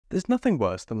There's nothing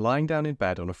worse than lying down in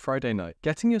bed on a Friday night,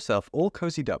 getting yourself all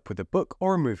cozied up with a book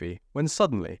or a movie, when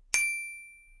suddenly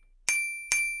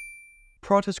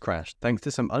prod has crashed thanks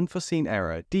to some unforeseen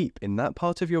error deep in that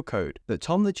part of your code that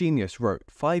Tom the Genius wrote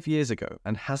 5 years ago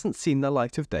and hasn't seen the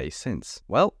light of day since.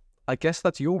 Well, I guess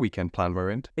that's your weekend plan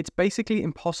ruined. It's basically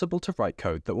impossible to write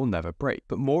code that will never break,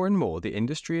 but more and more the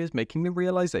industry is making the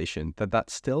realization that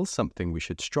that's still something we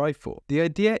should strive for. The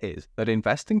idea is that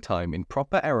investing time in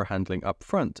proper error handling up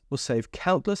front will save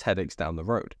countless headaches down the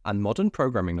road, and modern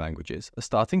programming languages are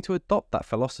starting to adopt that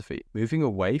philosophy, moving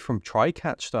away from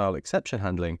try-catch style exception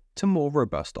handling to more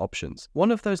robust options.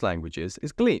 One of those languages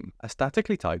is Gleam, a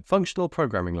statically typed functional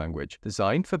programming language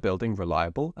designed for building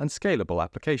reliable and scalable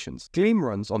applications. Gleam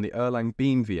runs on the Erlang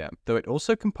Beam VM, though it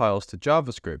also compiles to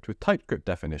JavaScript with TypeScript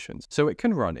definitions, so it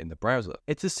can run in the browser.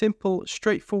 It's a simple,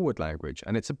 straightforward language,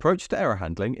 and its approach to error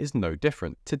handling is no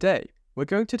different. Today, we're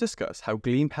going to discuss how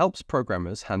Gleam helps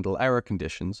programmers handle error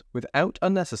conditions without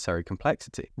unnecessary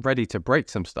complexity. Ready to break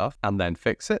some stuff and then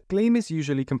fix it? Gleam is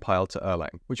usually compiled to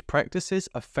Erlang, which practices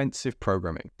offensive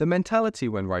programming. The mentality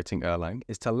when writing Erlang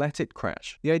is to let it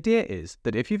crash. The idea is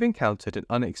that if you've encountered an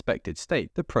unexpected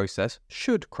state, the process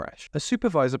should crash. A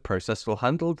supervisor process will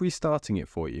handle restarting it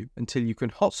for you until you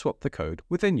can hot swap the code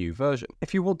with a new version.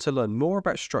 If you want to learn more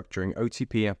about structuring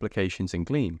OTP applications in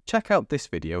Gleam, check out this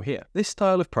video here. This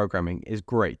style of programming is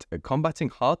great at combating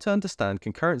hard-to-understand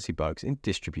concurrency bugs in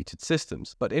distributed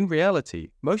systems, but in reality,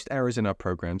 most errors in our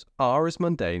programs are as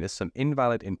mundane as some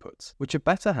invalid inputs, which are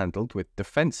better handled with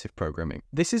defensive programming.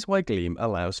 This is why Gleam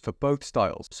allows for both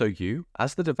styles, so you,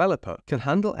 as the developer, can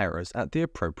handle errors at the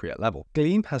appropriate level.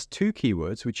 Gleam has two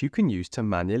keywords which you can use to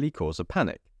manually cause a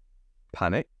panic: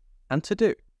 panic and to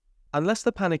do. Unless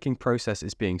the panicking process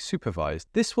is being supervised,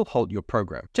 this will halt your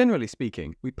program. Generally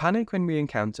speaking, we panic when we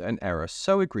encounter an error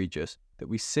so egregious that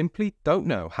we simply don't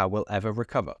know how we'll ever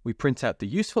recover. We print out the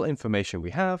useful information we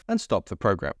have and stop the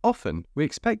program. Often, we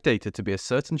expect data to be a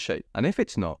certain shape, and if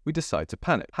it's not, we decide to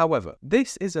panic. However,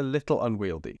 this is a little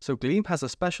unwieldy, so Gleam has a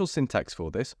special syntax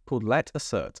for this called let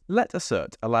assert. Let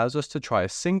assert allows us to try a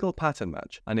single pattern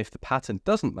match, and if the pattern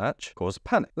doesn't match, cause a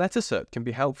panic. Let assert can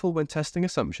be helpful when testing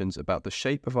assumptions about the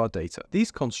shape of our data.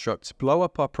 These constructs blow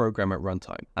up our program at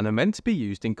runtime, and are meant to be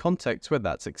used in contexts where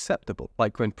that's acceptable,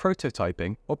 like when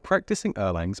prototyping or practicing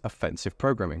Erlang's offensive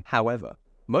programming. However,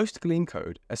 most Gleam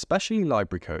code, especially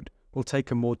library code, will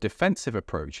take a more defensive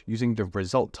approach using the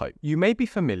result type. You may be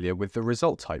familiar with the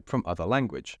result type from other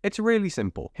language. It's really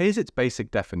simple. Here's its basic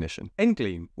definition. In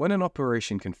Gleam, when an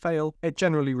operation can fail, it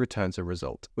generally returns a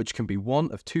result, which can be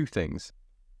one of two things: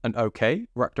 an OK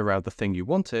wrapped around the thing you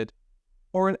wanted,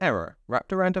 or an error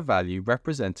wrapped around a value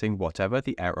representing whatever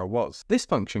the error was. This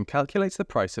function calculates the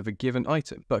price of a given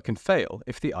item, but can fail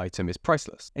if the item is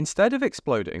priceless. Instead of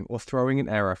exploding or throwing an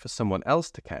error for someone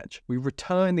else to catch, we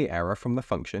return the error from the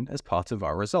function as part of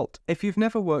our result. If you've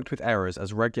never worked with errors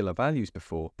as regular values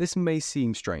before, this may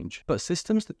seem strange, but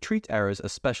systems that treat errors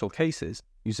as special cases,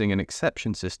 using an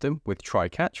exception system with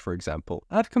try-catch for example,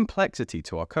 add complexity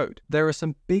to our code. There are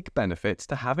some big benefits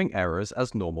to having errors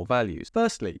as normal values.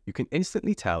 Firstly, you can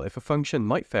instantly tell if a function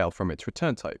might fail from its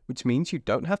return type, which means you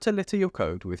don't have to litter your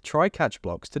code with try-catch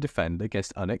blocks to defend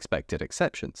against unexpected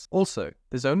exceptions. Also,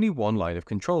 there's only one line of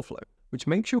control flow, which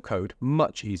makes your code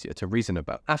much easier to reason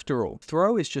about. After all,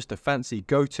 throw is just a fancy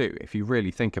go-to if you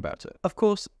really think about it. Of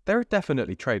course, there are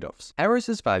definitely trade-offs. Errors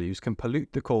as values can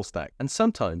pollute the call stack, and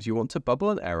sometimes you want to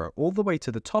bubble an error all the way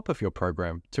to the top of your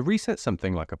program to reset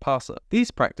something like a parser.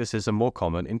 These practices are more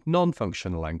common in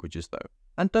non-functional languages though,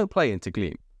 and don't play into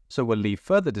Gleam, so we'll leave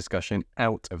further discussion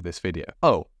out of this video.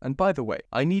 Oh, and by the way,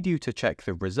 I need you to check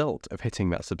the result of hitting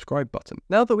that subscribe button.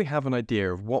 Now that we have an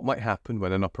idea of what might happen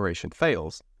when an operation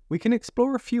fails, we can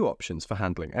explore a few options for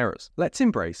handling errors. Let's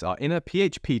embrace our inner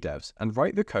PHP devs and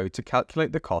write the code to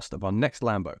calculate the cost of our next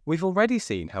Lambo. We've already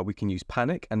seen how we can use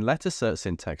panic and let assert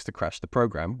syntax to crash the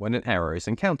program when an error is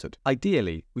encountered.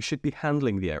 Ideally, we should be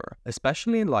handling the error,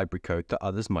 especially in library code that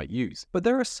others might use. But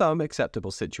there are some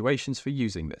acceptable situations for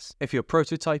using this. If you're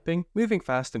prototyping, moving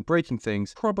fast and breaking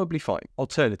things, probably fine.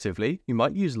 Alternatively, you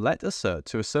might use let assert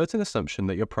to assert an assumption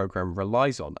that your program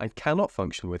relies on and cannot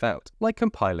function without, like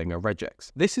compiling a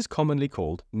regex. This is commonly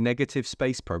called negative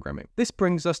space programming. This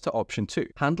brings us to option 2,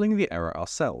 handling the error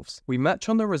ourselves. We match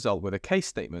on the result with a case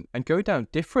statement and go down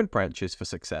different branches for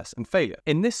success and failure.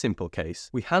 In this simple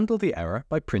case, we handle the error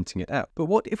by printing it out. But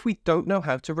what if we don't know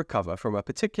how to recover from a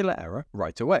particular error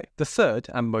right away? The third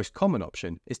and most common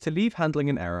option is to leave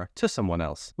handling an error to someone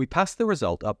else. We pass the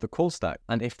result up the call stack,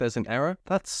 and if there's an error,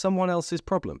 that's someone else's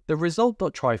problem. The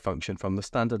result.try function from the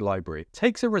standard library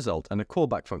takes a result and a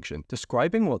callback function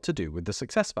describing what to do with the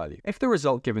successor. pass value. If the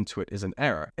result given to it is an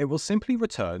error, it will simply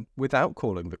return without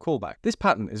calling the callback. This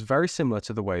pattern is very similar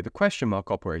to the way the question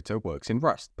mark operator works in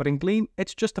Rust, but in Gleam,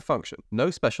 it's just a function,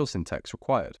 no special syntax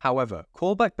required. However,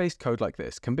 callback-based code like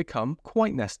this can become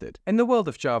quite nested. In the world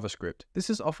of JavaScript, this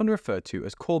is often referred to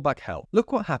as callback hell.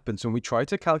 Look what happens when we try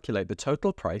to calculate the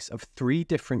total price of 3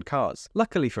 different cars.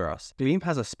 Luckily for us, Gleam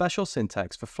has a special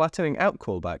syntax for flattening out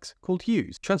callbacks called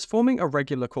use. Transforming a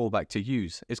regular callback to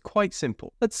use is quite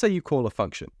simple. Let's say you call a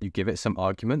function, you give it some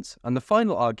arguments, and the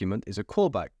final argument is a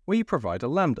callback, where you provide a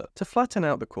lambda. To flatten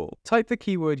out the call, type the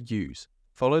keyword use,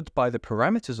 followed by the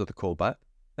parameters of the callback,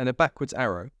 then a backwards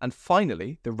arrow, and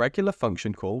finally the regular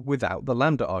function call without the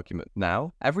lambda argument.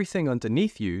 Now, everything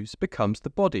underneath use becomes the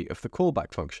body of the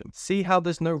callback function. See how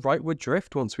there's no rightward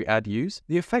drift once we add use?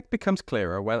 The effect becomes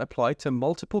clearer when applied to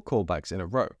multiple callbacks in a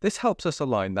row. This helps us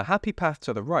align the happy path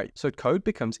to the right, so code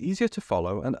becomes easier to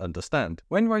follow and understand.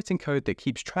 When writing code that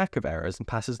keeps track of errors and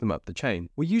passes them up the chain,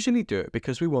 we usually do it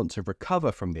because we want to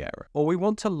recover from the error, or we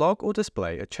want to log or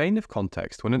display a chain of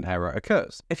context when an error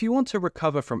occurs. If you want to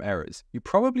recover from errors, you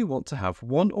probably want to have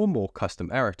one or more custom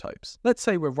error types. Let's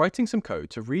say we're writing some code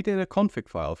to read in a config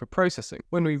file for processing.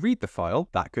 When we read the file,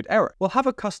 that could error. We'll have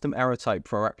a custom error type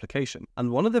for our application,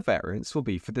 and one of the variants will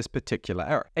be for this particular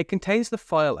error. It contains the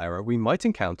file error we might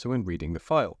encounter when reading the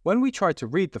file. When we try to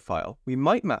read the file, we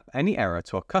might map any error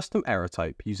to our custom error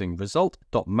type using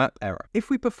result.mapError. If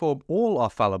we perform all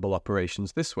our fallible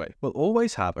operations this way, we'll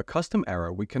always have a custom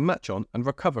error we can match on and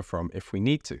recover from if we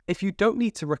need to. If you don't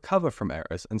need to recover from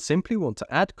errors and simply want to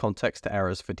add context to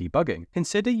errors for debugging,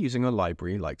 consider using a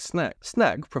library like Snag.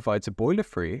 Snag provides a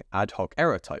boiler-free ad hoc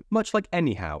error type, much like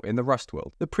anyhow in the Rust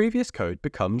world. The previous code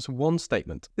becomes one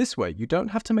statement. This way, you don't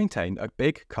have to maintain a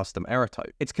big custom error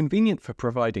type. It's convenient for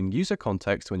providing user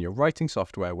context when you're writing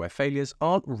software where failures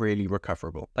aren't really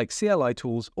recoverable, like CLI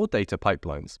tools or data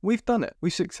pipelines. We've done it.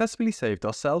 We've successfully saved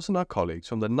ourselves and our colleagues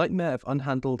from the nightmare of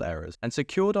unhandled errors and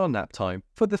secured our nap time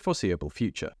for the foreseeable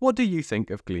future. What do you think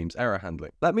of Gleam's error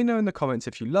handling? Let me know in the comments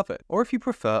if you love it, or if you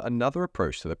prefer another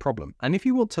approach to the problem. And if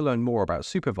you want to learn more about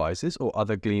supervisors or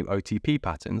other Gleam OTP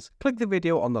patterns, click the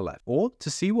video on the left, or to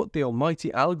see what the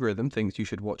almighty algorithm thinks you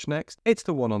should watch next, it's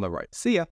the one on the right. See ya!